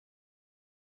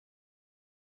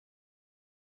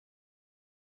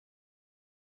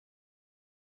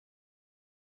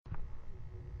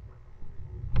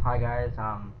Hi guys,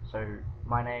 so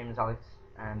my name is Alex,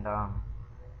 and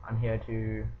I'm here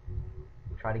to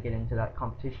try to get into that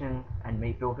competition and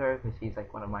meet Bilko because he's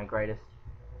like one of my greatest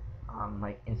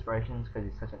inspirations because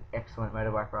he's such an excellent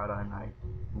motorbike rider and I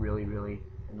really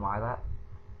admire that.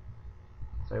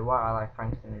 So why I like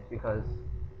Frankston is because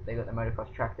they got the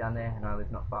motocross track down there and I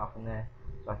live not far from there,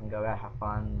 so I can go out, have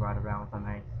fun, ride around with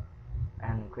my mates,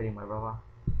 and including my brother.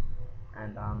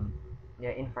 And yeah,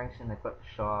 in Frankston they've got the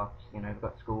shops, they've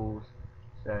got schools,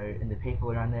 so and the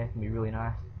people around there can be really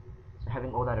nice. So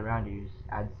having all that around you just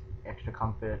adds extra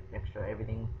comfort, extra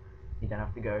everything. You don't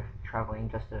have to go traveling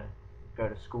just to go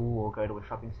to school or go to a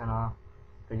shopping centre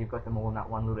because you've got them all in that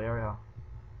one little area.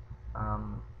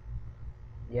 Um,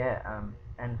 yeah,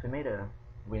 and for me to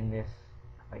win this,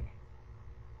 like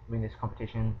win this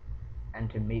competition, and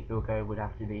to meet Bilko would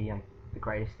have to be like the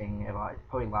greatest thing ever. It's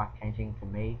probably life changing for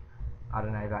me. I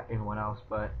don't know about everyone else,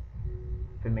 but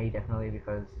for me definitely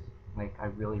because like I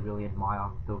really admire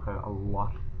Bilko a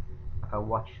lot. Like I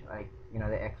watch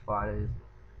the X Fighters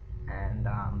and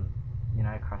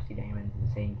Krusty Demons and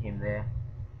seeing him there,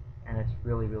 and it's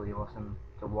really awesome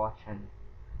to watch. And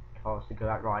if I was to go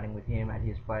out riding with him at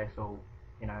his place or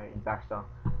in Baxter,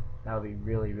 that would be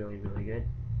really good.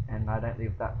 And I don't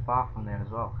live that far from there as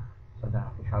well, so I don't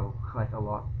have to travel like a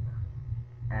lot.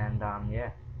 And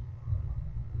yeah,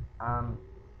 um,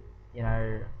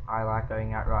 I like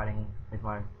going out riding with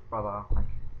my brother like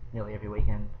nearly every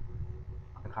weekend.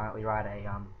 I currently ride a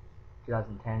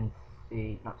 2010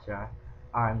 not Sierra,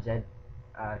 RMZ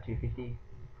 250.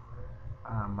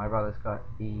 My brother's got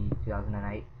the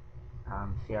 2008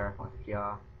 Sierra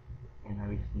 150R.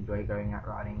 We just enjoy going out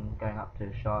riding, going up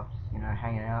to shops,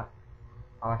 hanging out.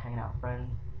 I like hanging out with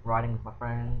friends, riding with my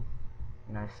friends,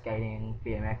 skating,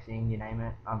 BMXing, you name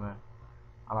it.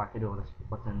 I like to do all the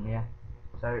sports, and yeah.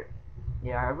 So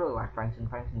yeah, I really like Frankston.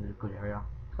 Frankston's a good area.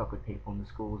 It's got good people in the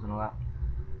schools and all that.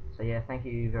 So yeah, thank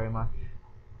you very much.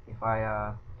 If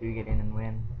I do get in and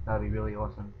win, that would be really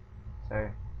awesome. So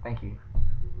thank you.